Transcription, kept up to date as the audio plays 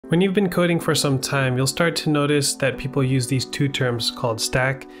When you've been coding for some time, you'll start to notice that people use these two terms called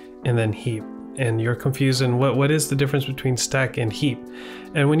stack and then heap. And you're confused and what is the difference between stack and heap?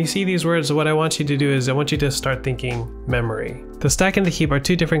 And when you see these words, what I want you to do is I want you to start thinking memory. The stack and the heap are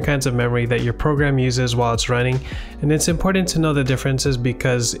two different kinds of memory that your program uses while it's running, and it's important to know the differences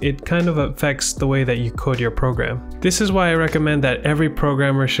because it kind of affects the way that you code your program. This is why I recommend that every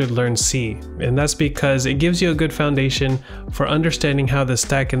programmer should learn C, and that's because it gives you a good foundation for understanding how the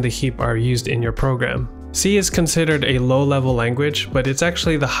stack and the heap are used in your program. C is considered a low-level language, but it's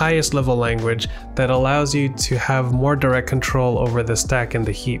actually the highest level language that allows you to have more direct control over the stack and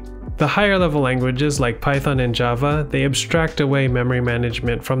the heap. The higher level languages like Python and Java, they abstract away memory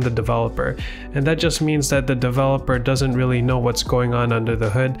management from the developer, and that just means that the developer doesn't really know what's going on under the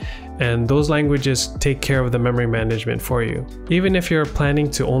hood, and those languages take care of the memory management for you. Even if you're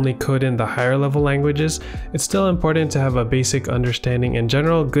planning to only code in the higher level languages, it's still important to have a basic understanding and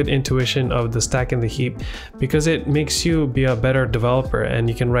general good intuition of the stack and the heap, because it makes you be a better developer and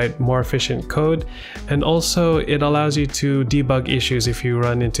you can write more efficient code, and also it allows you to debug issues if you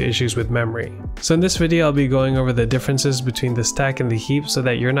run into issues with memory. So in this video I'll be going over the differences between the stack and the heap so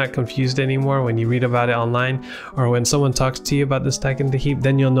that you're not confused anymore when you read about it online, or when someone talks to you about the stack and the heap,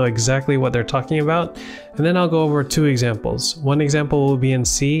 then you'll know exactly what they're talking about. And then I'll go over two examples. One example will be in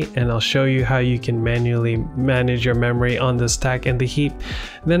C, and I'll show you how you can manually manage your memory on the stack and the heap.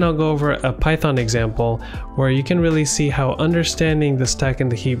 And then I'll go over a Python example where you can really see how understanding the stack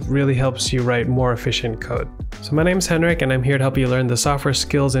and the heap really helps you write more efficient code. So my name is Henrik, and I'm here to help you learn the software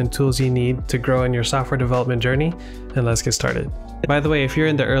skills and tools you need to grow in your software development journey. And let's get started. By the way, if you're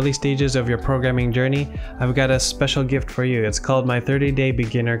in the early stages of your programming journey, I've got a special gift for you. It's called my 30-day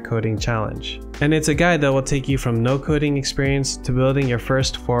beginner coding challenge. And it's a guide that will take you from no coding experience to building your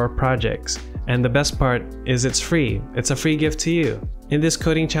first 4 projects. And the best part is it's free. It's a free gift to you. In this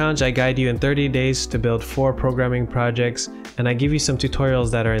coding challenge, I guide you in 30 days to build 4 programming projects, and I give you some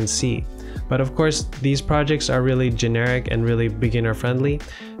tutorials that are in C. But of course, these projects are really generic and really beginner friendly,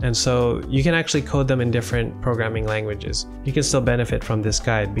 and so you can actually code them in different programming languages. You can still benefit from this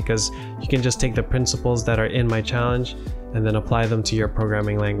guide because you can just take the principles that are in my challenge and then apply them to your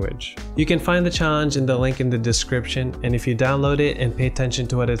programming language. You can find the challenge in the link in the description, and if you download it and pay attention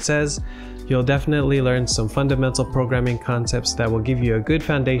to what it says, you'll definitely learn some fundamental programming concepts that will give you a good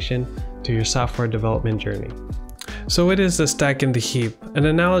foundation to your software development journey. So what is the stack and the heap? An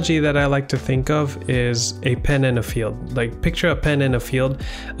analogy that I like to think of is a pen in a field. Like, picture a pen in a field.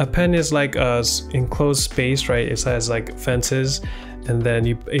 A pen is like a enclosed space, right? It has like fences, and then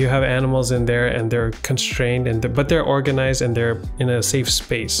you have animals in there and they're constrained, but they're organized and they're in a safe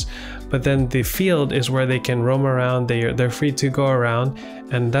space. But then the field is where they can roam around, they're free to go around,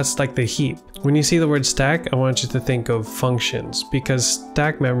 and that's like the heap. When you see the word stack, I want you to think of functions, because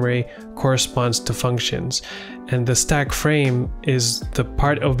stack memory corresponds to functions, and the stack frame is the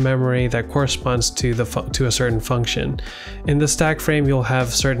part of memory that corresponds to a certain function. In the stack frame, you'll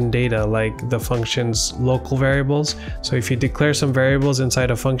have certain data like the function's local variables. So if you declare some variables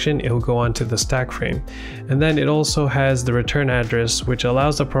inside a function, it will go onto the stack frame. And then it also has the return address, which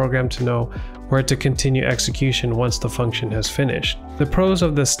allows the program to know where to continue execution once the function has finished. The pros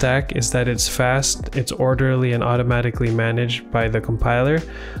of the stack is that it's fast, it's orderly and automatically managed by the compiler,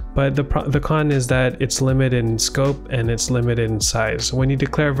 but the con is that it's limited in scope and it's limited in size. When you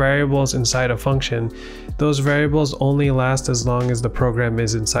declare variables inside a function, those variables only last as long as the program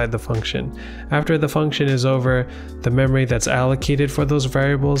is inside the function. After the function is over, the memory that's allocated for those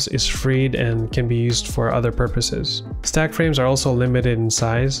variables is freed and can be used for other purposes. Stack frames are also limited in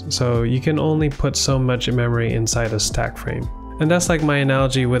size, so you can only put so much memory inside a stack frame. And that's like my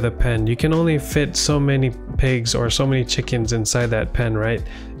analogy with a pen. You can only fit so many pigs or so many chickens inside that pen, right?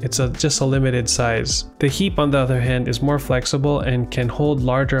 It's just a limited size. The heap, on the other hand, is more flexible and can hold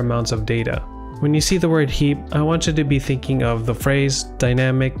larger amounts of data. When you see the word heap, I want you to be thinking of the phrase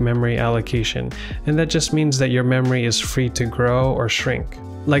dynamic memory allocation, and that just means that your memory is free to grow or shrink.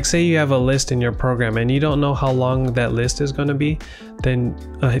 Like, say you have a list in your program and you don't know how long that list is going to be, then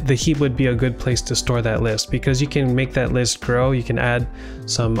the heap would be a good place to store that list, because you can make that list grow. You can add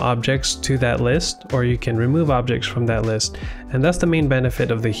some objects to that list, or you can remove objects from that list, and that's the main benefit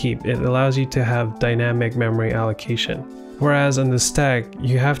of the heap. It allows you to have dynamic memory allocation. Whereas on the stack,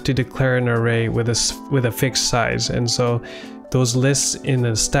 you have to declare an array with a fixed size, and so those lists in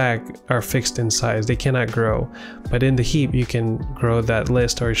a stack are fixed in size. They cannot grow. But in the heap, you can grow that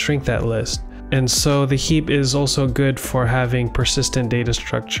list or shrink that list. And so the heap is also good for having persistent data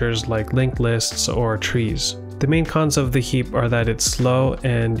structures like linked lists or trees. The main cons of the heap are that it's slow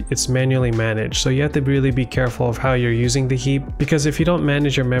and it's manually managed, so you have to really be careful of how you're using the heap, because if you don't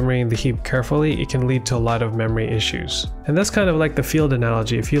manage your memory in the heap carefully, it can lead to a lot of memory issues. And that's kind of like the field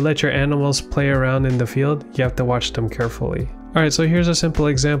analogy. If you let your animals play around in the field, you have to watch them carefully. Alright, so here's a simple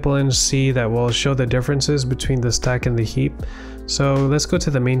example in C that will show the differences between the stack and the heap. So let's go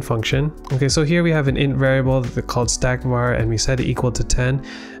to the main function. Okay, so here we have an int variable called stack var, and we set it equal to 10.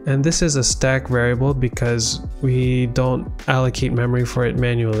 And this is a stack variable because we don't allocate memory for it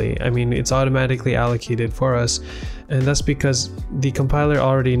manually. I mean, it's automatically allocated for us. And that's because the compiler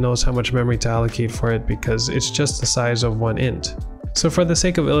already knows how much memory to allocate for it, because it's just the size of one int. So for the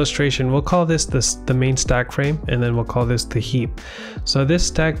sake of illustration, we'll call this the main stack frame, and then we'll call this the heap. So this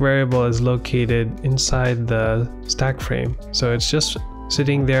stack variable is located inside the stack frame. So it's just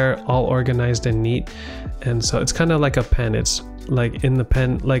sitting there all organized and neat. And so it's kind of like a pen. It's like in the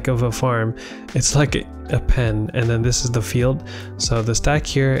pen, like of a farm, it's like a pen, and then this is the field. So the stack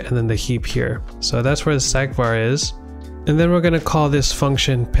here and then the heap here. So that's where the stack var is. And then we're going to call this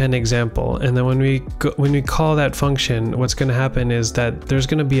function pen example, and then when we call that function, what's going to happen is that there's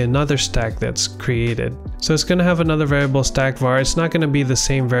going to be another stack that's created. So it's going to have another variable stack var. It's not going to be the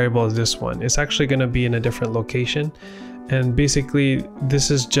same variable as this one. It's actually going to be in a different location, and basically this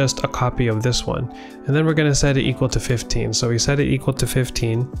is just a copy of this one. And then we're going to set it equal to 15. So we set it equal to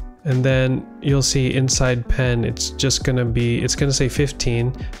 15, and then you'll see inside pen it's going to say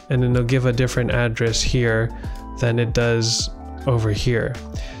 15, and then it'll give a different address here than it does over here.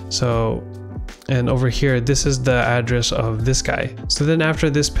 So, and over here, this is the address of this guy. So then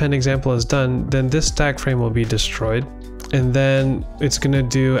after this pen example is done, then this stack frame will be destroyed. And then it's gonna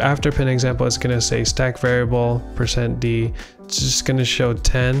do, after pen example, it's gonna say stack variable %d. It's just gonna show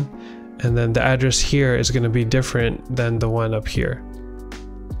 10. And then the address here is gonna be different than the one up here.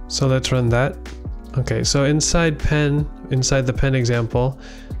 So let's run that. Okay, so inside the pen example,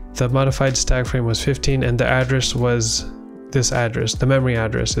 the modified stack frame was 15, and the address was this address. The memory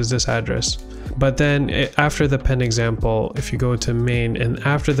address is this address. But then after the pen example, if you go to main, and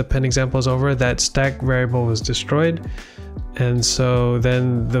after the pen example is over, that stack variable was destroyed. And so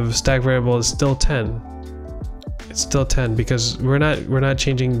then the stack variable is still 10. It's still 10 because we're not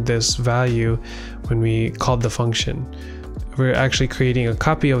changing this value when we called the function. We're actually creating a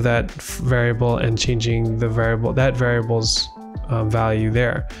copy of that variable and changing the variable's value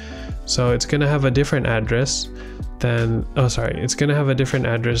there. So it's going to have a different address than, it's going to have a different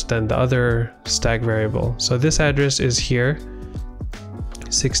address than the other stack variable. So this address is here,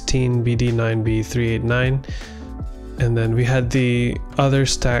 16bd9b389, and then we had the other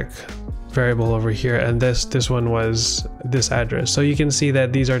stack variable over here, and this one was this address. So you can see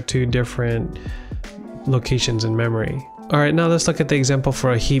that these are two different locations in memory. Alright, now let's look at the example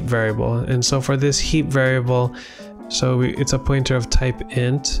for a heap variable. And so for this heap variable, it's a pointer of type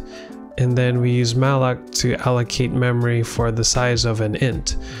int, and then we use malloc to allocate memory for the size of an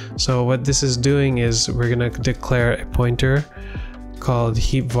int. So what this is doing is we're going to declare a pointer called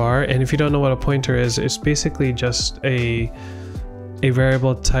heap var, and if you don't know what a pointer is, it's basically just a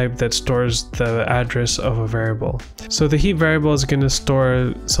variable type that stores the address of a variable. So the heap variable is going to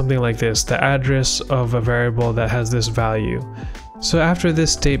store something like this, the address of a variable that has this value. So after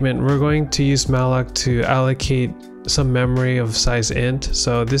this statement, we're going to use malloc to allocate some memory of size int.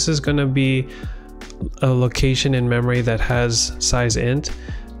 So this is going to be a location in memory that has size int,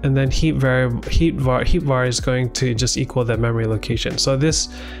 and then heap var is going to just equal that memory location. So this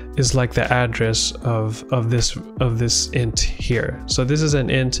is like the address of this int here. So this is an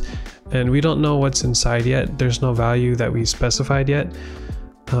int, and we don't know what's inside yet. There's no value that we specified yet.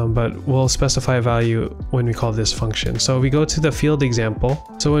 But we'll specify a value when we call this function. So we go to the field example.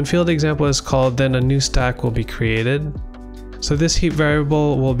 So when field example is called, then a new stack will be created. So this heap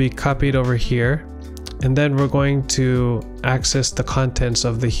variable will be copied over here, and then we're going to access the contents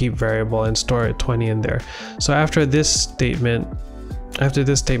of the heap variable and store it 20 in there. So after this statement,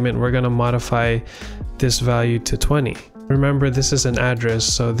 we're going to modify this value to 20. Remember, this is an address,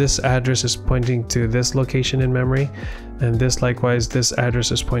 so this address is pointing to this location in memory, and this likewise, this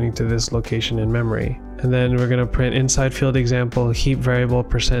address is pointing to this location in memory. And then we're going to print inside field example heap variable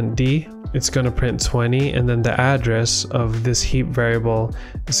 %d. It's going to print 20, and then the address of this heap variable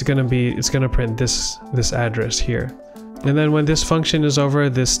is going to print this address here. And then when this function is over,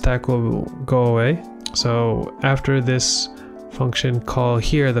 this stack will go away. So after this function call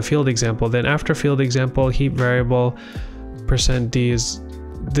here, the field example, then after field example heap variable %d is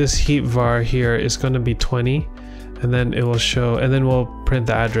this heap var here is going to be 20, and then it will show, and then we'll print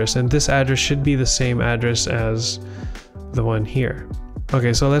the address, and this address should be the same address as the one here.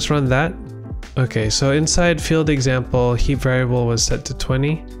 Okay, so let's run that. Okay, so inside field example, heap variable was set to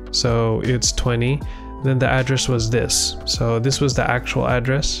 20, so it's 20. Then the address was this, so this was the actual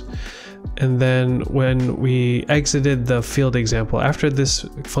address. And then when we exited the field example, after this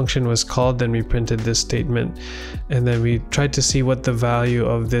function was called, then we printed this statement, and then we tried to see what the value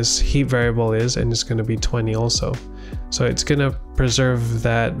of this heap variable is, and it's going to be 20 also. So it's going to preserve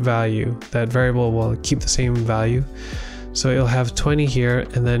that value. That variable will keep the same value. So it'll have 20 here,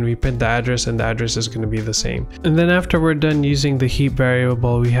 and then we print the address, and the address is going to be the same. And then after we're done using the heap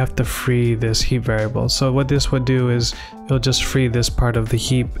variable, we have to free this heap variable. So what this would do is it'll just free this part of the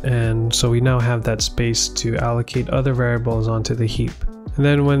heap, and so we now have that space to allocate other variables onto the heap. And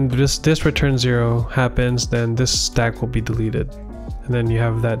then when this return 0 happens, then this stack will be deleted. And then you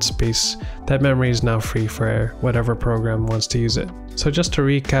have that space, that memory is now free for whatever program wants to use it. So just to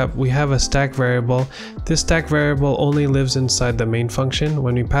recap, we have a stack variable. This stack variable only lives inside the main function.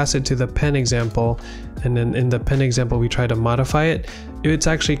 When we pass it to the pen example, and then in the pen example we try to modify it, it's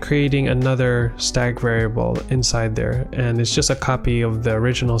actually creating another stack variable inside there, and it's just a copy of the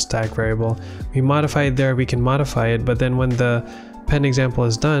original stack variable. We modify it there, we can modify it, but then when the pen example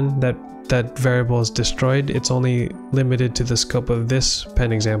is done, that variable is destroyed. It's only limited to the scope of this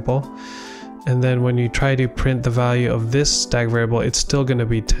pen example. And then when you try to print the value of this stack variable, it's still going to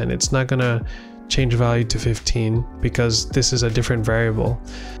be 10. It's not going to change value to 15 because this is a different variable.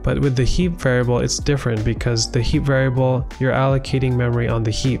 But with the heap variable, it's different because the heap variable, you're allocating memory on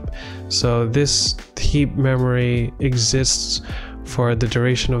the heap. So this heap memory exists for the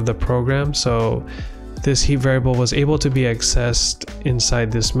duration of the program. So this heap variable was able to be accessed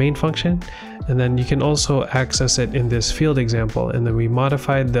inside this main function, and then you can also access it in this field example. And then we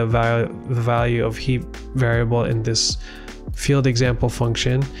modified the value of heap variable in this field example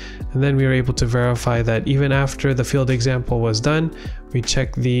function, and then we were able to verify that even after the field example was done, we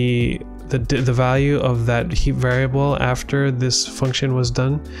checked the value of that heap variable after this function was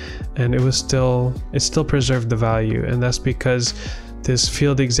done, and it still preserved the value. And that's because this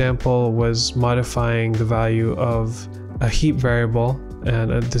field example was modifying the value of a heap variable,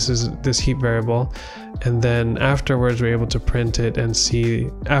 and this is this heap variable, and then afterwards we're able to print it and see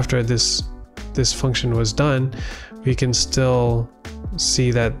after this function was done, we can still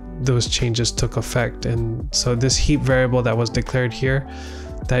see that those changes took effect. And so this heap variable that was declared here,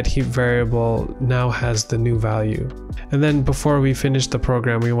 that heap variable now has the new value. And then before we finish the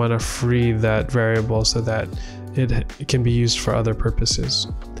program, we want to free that variable so that it can be used for other purposes.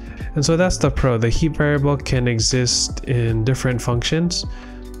 And so that's the pro. The heap variable can exist in different functions,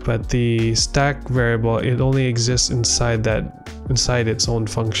 but the stack variable, it only exists inside its own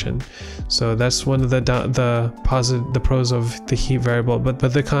function. So that's one of the pros of the heap variable. But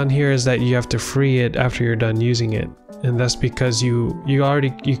the con here is that you have to free it after you're done using it, and that's because you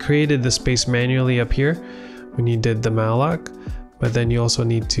created the space manually up here when you did the malloc, but then you also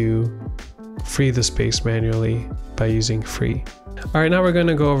need to free the space manually by using free. Alright, now we're going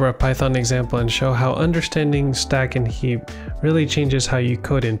to go over a Python example and show how understanding stack and heap really changes how you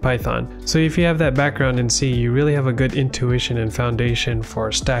code in Python. So if you have that background in C, you really have a good intuition and foundation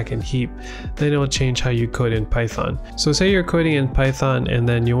for stack and heap, then it will change how you code in Python. So say you're coding in Python and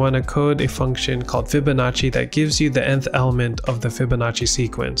then you want to code a function called Fibonacci that gives you the nth element of the Fibonacci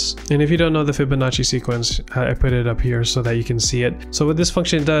sequence. And if you don't know the Fibonacci sequence, I put it up here so that you can see it. So what this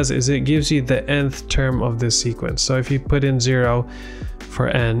function does is it gives you the nth term of this sequence. So if you put in 0 for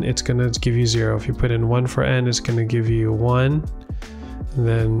n, it's going to give you 0. If you put in 1 for n, it's going to give you 1. And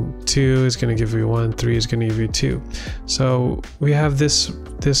then 2 is going to give you 1, 3 is going to give you 2. So we have this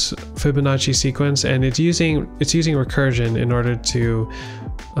Fibonacci sequence, and it's using recursion in order to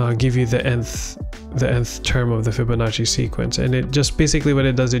give you the nth term of the Fibonacci sequence. And it just basically what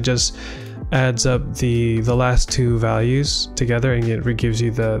it does, it just adds up the last two values together, and it gives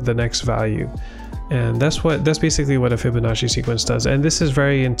you the next value. And that's basically what a Fibonacci sequence does. And this is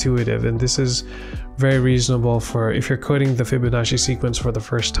very intuitive, and this is very reasonable for if you're coding the Fibonacci sequence for the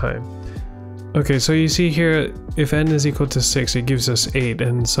first time. Okay, so you see here, if n is equal to 6, it gives us 8.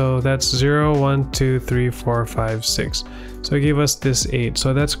 And so that's 0, 1, 2, 3, 4, 5, 6. So it gave us this 8.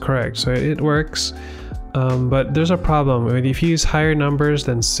 So that's correct. So it works. But there's a problem. I mean, if you use higher numbers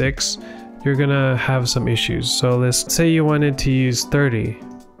than 6, you're gonna have some issues. So let's say you wanted to use 30.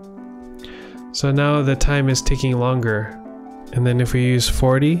 So now the time is taking longer. And then if we use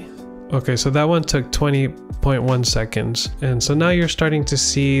 40, Okay, so that one took 20.1 seconds. And so now you're starting to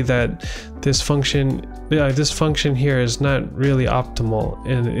see that this function here is not really optimal.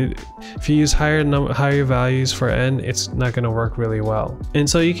 And if you use higher values for n, it's not going to work really well. And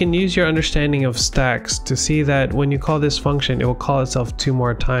so you can use your understanding of stacks to see that when you call this function, it will call itself 2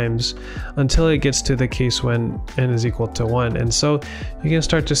 more times until it gets to the case when n is equal to 1. And so you can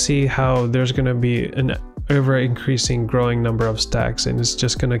start to see how there's going to be an ever increasing growing number of stacks, and it's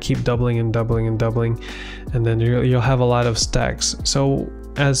just going to keep doubling and doubling and doubling, and then you'll have a lot of stacks. So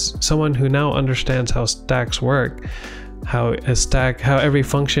as someone who now understands how stacks work, how every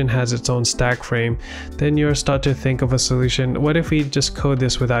function has its own stack frame, then you'll start to think of a solution. What if we just code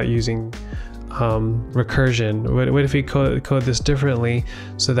this without using recursion? What if we code this differently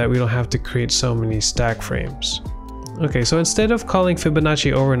so that we don't have to create so many stack frames? Okay, so instead of calling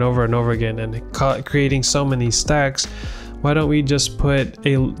Fibonacci over and over and over again and creating so many stacks, why don't we just put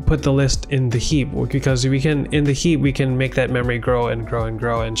the list in the heap? Because in the heap we can make that memory grow and grow and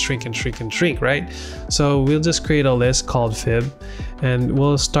grow and shrink and shrink and shrink, right? So we'll just create a list called fib, and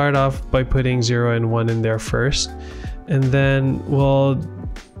we'll start off by putting 0 and 1 in there first, and then we'll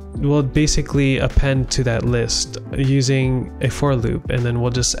basically append to that list using a for loop, and then we'll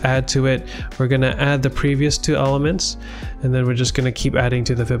just add to it. We're going to add the previous 2 elements, and then we're just going to keep adding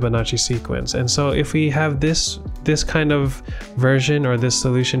to the Fibonacci sequence. And so if we have this kind of version or this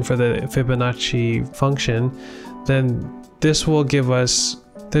solution for the Fibonacci function, then this will give us,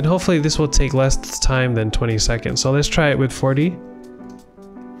 then hopefully this will take less time than 20 seconds. So let's try it with 40.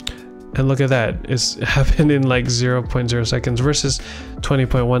 And look at that, it's happened in like 0.0 seconds versus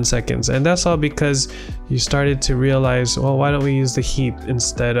 20.1 seconds. And that's all because you started to realize, well, why don't we use the heap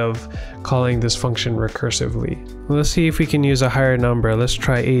instead of calling this function recursively? Let's see if we can use a higher number. Let's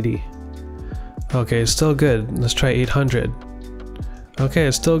try 80. Okay, it's still good. Let's try 800. Okay,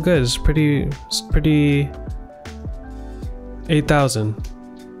 it's still good. It's pretty 8,000.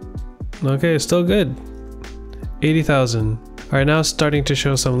 Okay, it's still good. 80,000. Alright, now it's starting to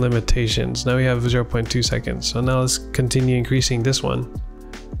show some limitations. Now we have 0.2 seconds. So now let's continue increasing this one.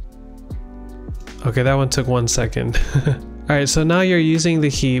 Okay, that one took 1 second. Alright, so now you're using the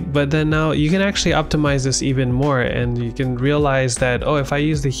heap, but then now you can actually optimize this even more, and you can realize that, oh, if I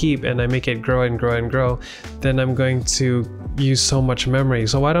use the heap and I make it grow and grow and grow, then I'm going to use so much memory.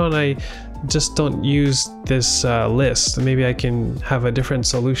 So why don't I just don't use this list? Maybe I can have a different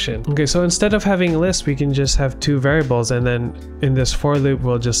solution. Okay, so instead of having a list, we can just have 2 variables, and then in this for loop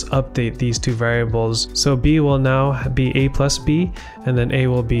we'll just update these 2 variables. So b will now be a plus b, and then a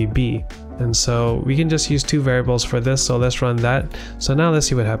will be b. And so we can just use 2 variables for this, so let's run that. So now let's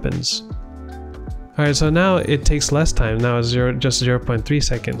see what happens. Alright, so now it takes less time. Now it's just 0.3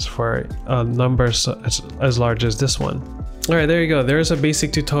 seconds for a number as large as this one. Alright, there you go. There's a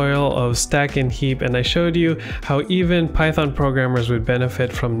basic tutorial of stack and heap, and I showed you how even Python programmers would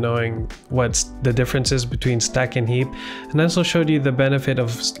benefit from knowing what's the differences between stack and heap. And I also showed you the benefit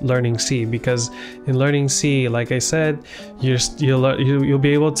of learning C, because in learning C, like I said, you'll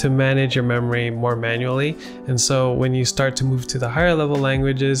be able to manage your memory more manually. And so when you start to move to the higher level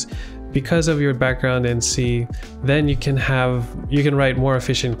languages, because of your background in C, then you can write more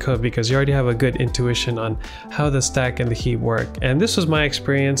efficient code because you already have a good intuition on how the stack and the heap work. And this was my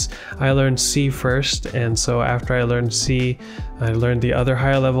experience. I learned C first, and so after I learned C, I learned the other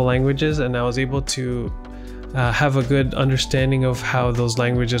higher level languages, and I was able to have a good understanding of how those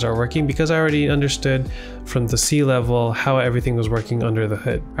languages are working because I already understood from the C level how everything was working under the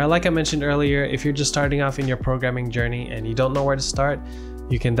hood. Alright, like I mentioned earlier, if you're just starting off in your programming journey and you don't know where to start,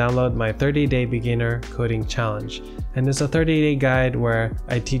 you can download my 30-day beginner coding challenge. And it's a 30-day guide where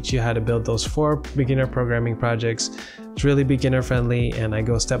I teach you how to build those 4 beginner programming projects. It's really beginner friendly, and I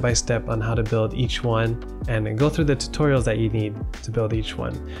go step by step on how to build each one and go through the tutorials that you need to build each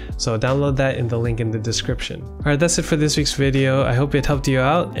one. So download that in the link in the description. Alright, that's it for this week's video. I hope it helped you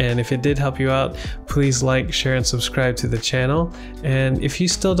out, and if it did help you out, please like, share, and subscribe to the channel. And if you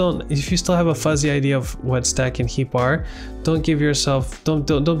still have a fuzzy idea of what stack and heap are, don't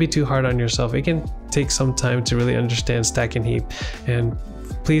be too hard on yourself. It can take some time to really understand stack and heap, and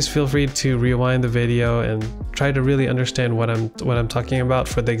please feel free to rewind the video and try to really understand what I'm talking about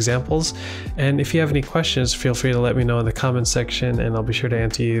for the examples. And if you have any questions, feel free to let me know in the comment section, and I'll be sure to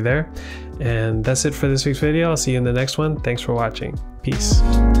answer you there. And that's it for this week's video. I'll see you in the next one. Thanks for watching. Peace.